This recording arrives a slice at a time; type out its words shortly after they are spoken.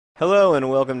Hello and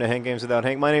welcome to Hank Games Without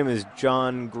Hank. My name is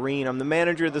John Green. I'm the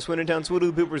manager of the Swindon Town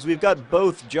Swoodly Poopers. We've got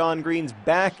both John Greens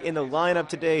back in the lineup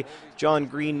today. John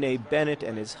Green, née Bennett,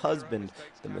 and his husband,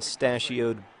 the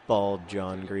mustachioed, bald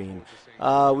John Green.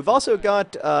 We've also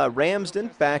got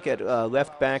Ramsden back at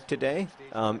left back today.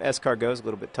 Escargot's a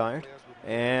little bit tired,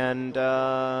 and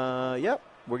yeah,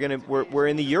 we're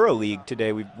in the Euro League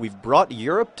today. We've brought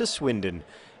Europe to Swindon.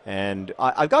 And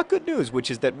I've got good news, which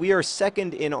is that we are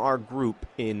second in our group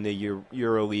in the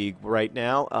Euro League right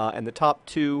now, and the top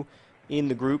two in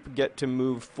the group get to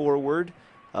move forward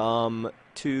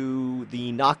to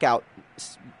the knockout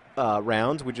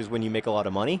rounds, which is when you make a lot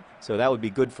of money. So that would be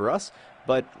good for us.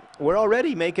 But we're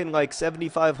already making like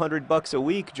 $7,500 a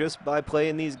week just by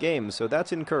playing these games, so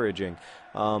that's encouraging.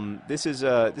 This is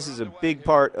a big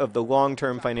part of the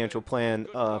long-term financial plan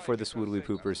for the Swoodly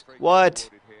Poopers. What?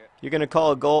 You're going to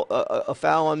call a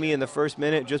foul on me in the first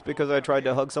minute just because I tried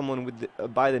to hug someone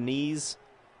by the knees?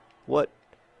 What?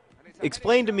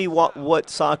 Explain to me what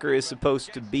soccer is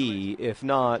supposed to be, if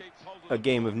not a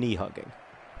game of knee hugging.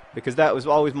 Because that was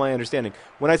always my understanding.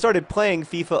 When I started playing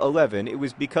FIFA 11, it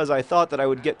was because I thought that I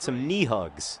would get some knee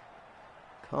hugs.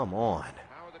 Come on.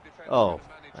 Oh,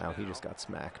 wow, he just got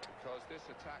smacked.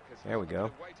 There we go.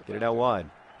 Get it out wide.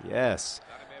 Yes.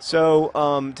 So,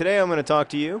 today I'm going to talk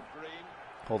to you.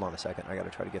 Hold on a second. I got to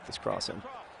try to get this cross in.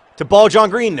 To ball John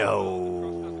Green.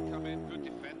 No.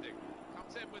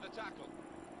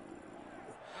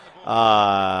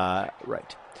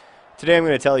 Right. Today I'm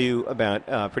going to tell you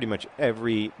about pretty much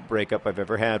every breakup I've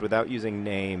ever had without using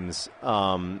names.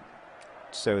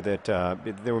 So that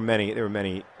there were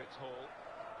many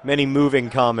moving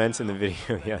comments in the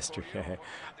video yesterday.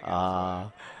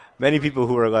 Many people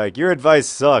who are like, your advice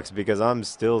sucks because I'm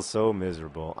still so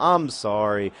miserable. I'm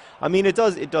sorry. I mean,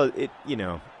 you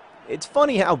know, it's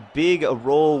funny how big a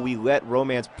role we let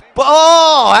romance.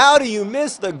 Oh, how do you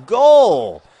miss the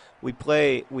goal? We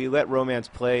let romance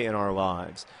play in our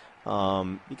lives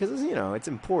because you know it's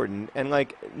important. And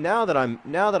like now that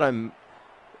I'm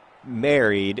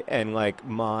married and like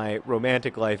my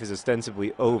romantic life is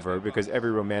ostensibly over because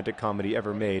every romantic comedy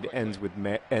ever made ends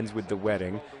with the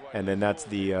wedding, and then that's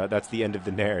the end of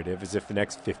the narrative, as if the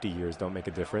next 50 years don't make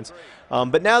a difference.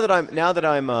 But now that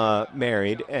I'm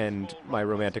married and my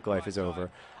romantic life is over,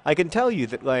 I can tell you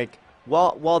that like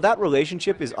while that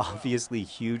relationship is obviously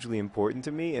hugely important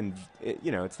to me, and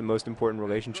you know it's the most important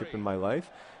relationship in my life,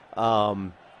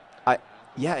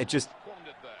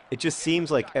 it just seems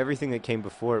like everything that came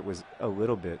before it was a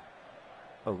little bit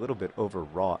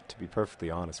overwrought, to be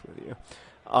perfectly honest with you.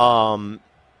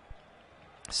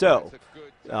 So,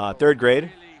 third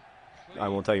grade, I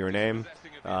won't tell you her name,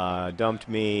 dumped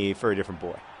me for a different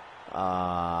boy.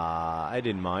 I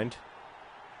didn't mind.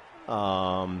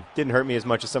 Didn't hurt me as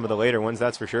much as some of the later ones,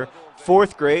 that's for sure.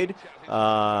 Fourth grade,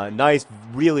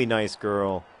 really nice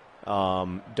girl,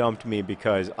 dumped me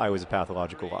because I was a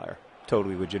pathological liar.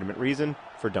 Totally legitimate reason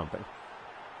for dumping.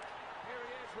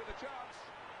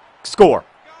 Score.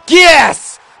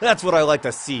 Yes! That's what I like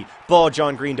to see. Ball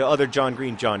John Green to other John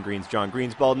Green. John Green's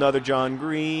ball another John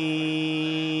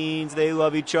Greens. They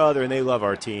love each other and they love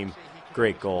our team.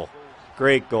 Great goal.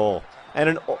 Great goal.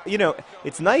 And, you know,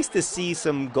 it's nice to see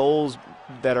some goals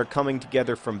that are coming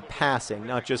together from passing,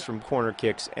 not just from corner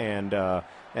kicks and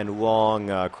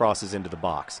long crosses into the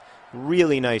box.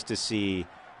 Really nice to see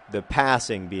the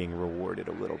passing being rewarded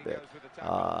a little bit.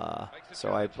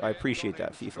 So I appreciate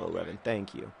that, FIFA 11.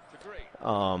 Thank you.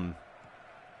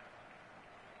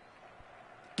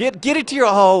 Get it to your...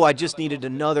 Oh, I just needed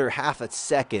another half a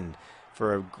second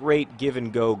for a great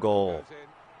give-and-go goal.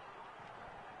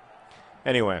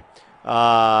 Anyway,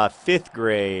 fifth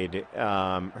grade.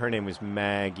 Her name was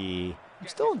Maggie.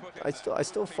 I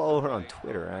still follow her on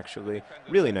Twitter, actually.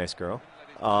 Really nice girl.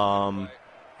 I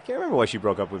can't remember why she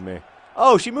broke up with me.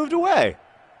 Oh, she moved away.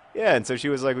 Yeah, and so she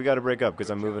was like, we got to break up because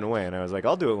I'm moving away. And I was like,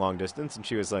 I'll do it long distance. And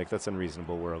she was like, that's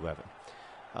unreasonable. We're 11.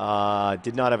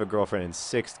 Did not have a girlfriend in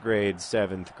 6th grade,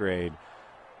 7th grade,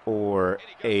 or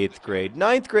 8th grade.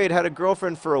 9th grade had a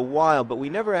girlfriend for a while, but we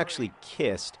never actually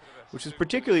kissed, which is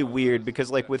particularly weird because,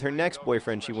 like, with her next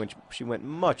boyfriend, she went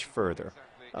much further.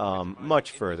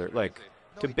 Like,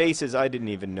 to bases I didn't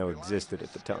even know existed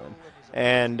at the time.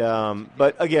 And,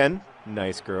 but again,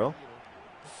 nice girl.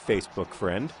 Facebook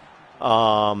friend.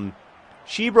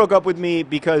 She broke up with me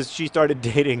because she started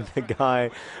dating the guy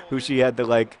who she had the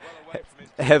like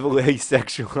heavily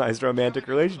sexualized romantic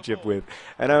relationship with,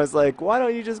 and I was like, why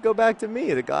don't you just go back to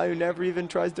me, the guy who never even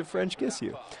tries to French kiss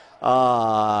you?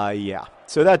 Yeah,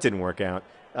 so that didn't work out.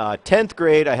 10th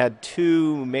grade, I had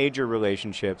 2 major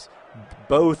relationships,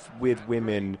 both with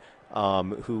women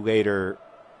who later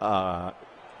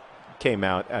came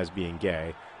out as being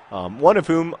gay. One of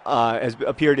whom has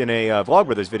appeared in a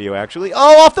Vlogbrothers video, actually.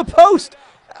 Oh, off the post!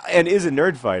 And is a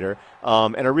nerd fighter,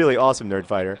 and a really awesome nerd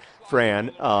fighter.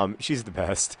 Fran, she's the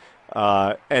best.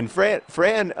 And Fran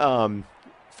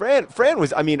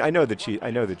was. I mean, I know that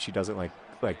she doesn't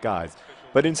like guys,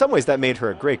 but in some ways that made her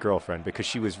a great girlfriend because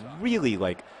she was really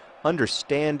like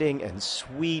understanding and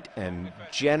sweet and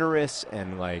generous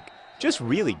and like just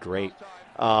really great.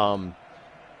 But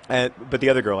the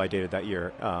other girl I dated that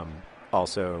year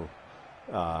also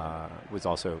is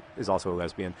also a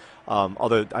lesbian.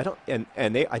 Although I don't,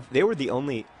 and they were the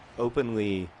only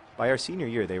openly, by our senior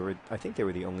year, I think they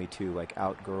were the only two like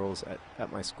out girls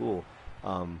at my school.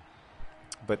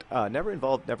 But never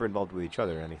involved with each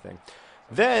other or anything.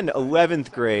 Then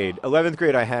 11th grade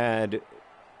I had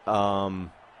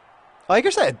I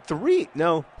guess I had 3.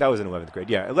 No, that was in 11th grade.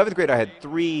 Yeah, 11th grade I had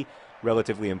 3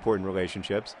 relatively important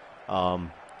relationships, all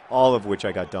of which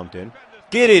I got dumped in.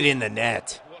 Get it in the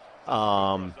net.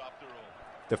 The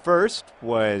first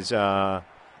was a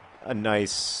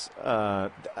nice. I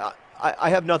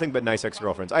have nothing but nice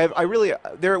ex-girlfriends.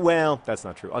 Well, that's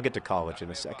not true. I'll get to college in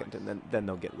a second, and then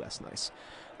they'll get less nice.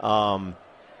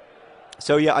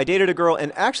 So yeah, I dated a girl,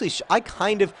 and actually, I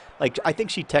kind of like. I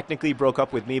think she technically broke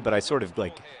up with me, but I sort of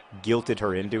like guilted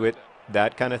her into it.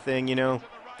 That kind of thing,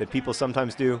 that people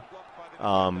sometimes do,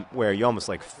 where you almost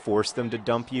like force them to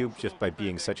dump you just by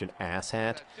being such an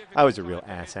asshat. I was a real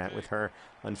asshat with her,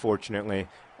 unfortunately.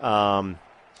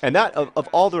 And that, of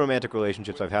all the romantic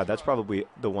relationships I've had, that's probably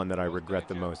the one that I regret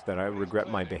the most, that I regret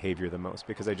my behavior the most,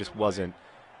 because I just wasn't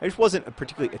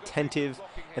particularly attentive,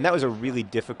 and that was a really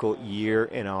difficult year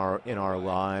in our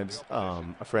lives.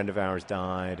 A friend of ours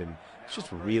died, and it's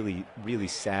just really, really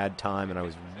sad time, and I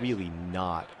was really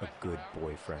not a good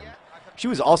boyfriend. She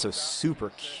was also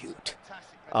super cute,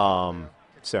 so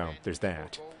there's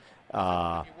that.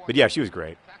 But yeah, she was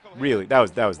great. Really, that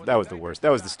was the worst.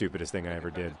 That was the stupidest thing I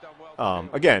ever did.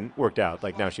 Again, worked out.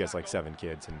 Like now she has like 7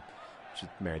 kids, and she's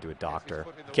married to a doctor.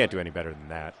 Can't do any better than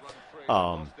that.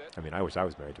 I mean, I wish I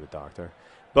was married to a doctor.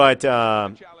 But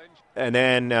and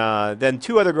then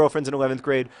 2 other girlfriends in 11th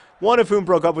grade. One of whom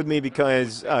broke up with me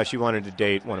because she wanted to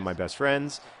date one of my best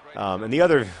friends, and the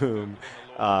other of whom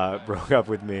broke up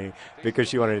with me because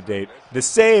she wanted to date the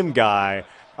same guy.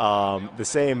 The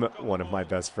same one of my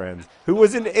best friends, who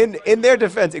was in their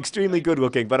defense extremely good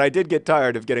looking, but I did get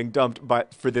tired of getting dumped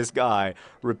for this guy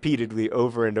repeatedly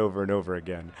over and over and over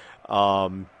again.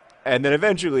 And then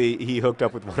eventually he hooked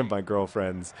up with one of my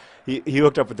girlfriends. He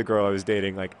hooked up with the girl I was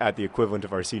dating like at the equivalent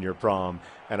of our senior prom,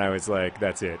 and I was like,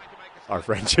 that's it. Our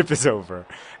friendship is over.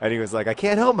 And he was like, I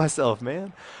can't help myself,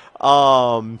 man.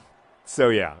 So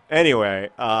yeah. Anyway,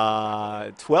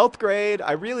 12th grade,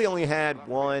 I really only had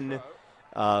one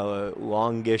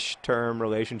longish term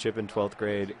relationship in 12th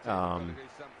grade,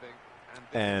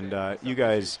 and you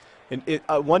guys,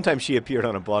 one time she appeared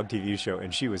on a blog TV show,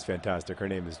 and she was fantastic. Her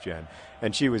name is Jen,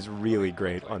 and she was really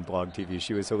great on blog TV.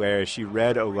 She was hilarious. She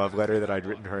read a love letter that I'd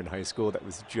written her in high school that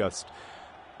was just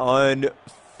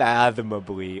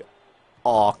unfathomably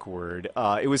awkward.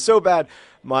 It was so bad.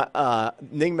 My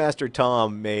Ningmaster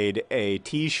Tom made a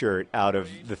T-shirt out of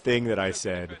the thing that I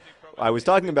said. I was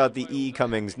talking about the E.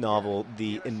 Cummings novel,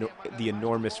 The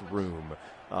Enormous Room,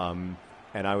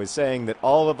 and I was saying that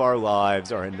all of our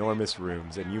lives are enormous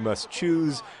rooms, and you must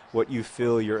choose what you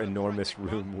fill your enormous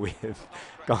room with.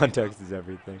 Context is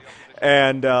everything.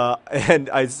 And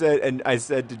I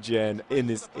said to Jen in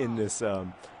this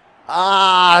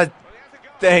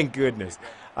thank goodness,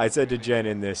 I said to Jen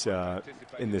in this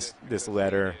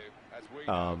letter,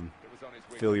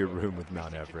 fill your room with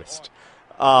Mount Everest.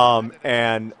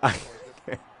 And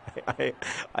I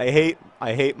hate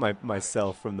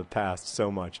myself from the past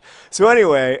so much. So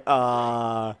anyway,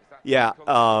 yeah,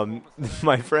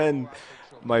 my friend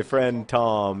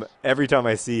Tom, every time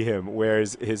I see him,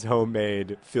 wears his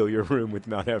homemade "Fill Your Room with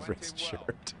Mount Everest"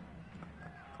 shirt.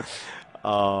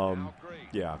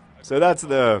 Yeah, so that's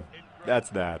that.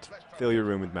 Fill your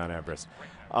room with Mount Everest.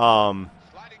 But.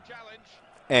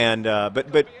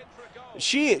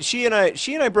 She and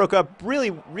I broke up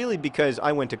really because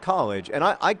I went to college,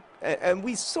 and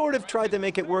we sort of tried to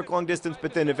make it work long distance,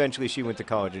 but then eventually she went to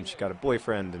college and she got a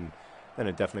boyfriend, and then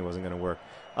it definitely wasn't going to work.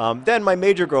 Then my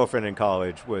major girlfriend in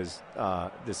college was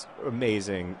this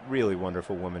amazing, really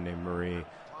wonderful woman named Marie,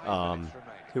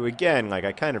 who again, like,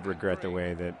 I kind of regret the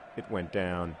way that it went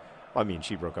down. I mean,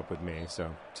 she broke up with me,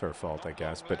 so it's her fault, I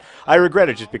guess. But I regret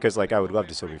it just because, like, I would love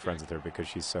to still be friends with her because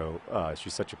she's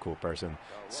such a cool person.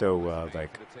 So,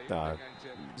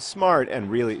 smart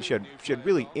and really, she had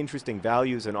really interesting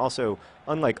values, and also,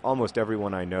 unlike almost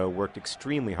everyone I know, worked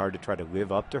extremely hard to try to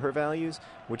live up to her values,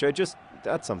 which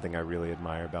that's something I really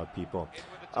admire about people.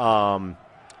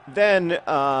 Then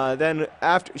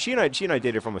after she and I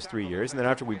dated for almost 3 years, and then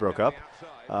after we broke up,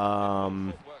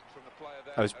 I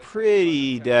was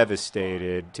pretty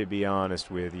devastated, to be honest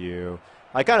with you.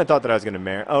 I kind of thought that I was going to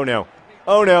marry. Oh no!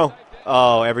 Oh no!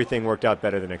 Oh, everything worked out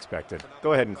better than expected.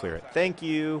 Go ahead and clear it. Thank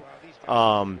you.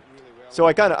 So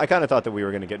I kind of thought that we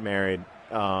were going to get married.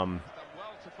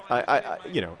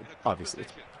 Obviously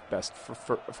it's best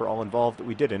for all involved that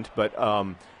we didn't, but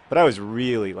I was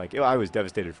really I was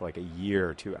devastated for like a year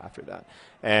or two after that,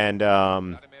 and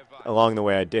along the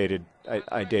way I dated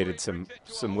some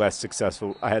less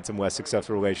successful. I had some less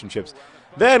successful relationships.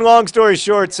 Then, long story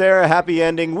short, Sarah, happy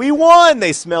ending. We won.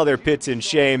 They smell their pits in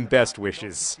shame. Best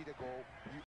wishes.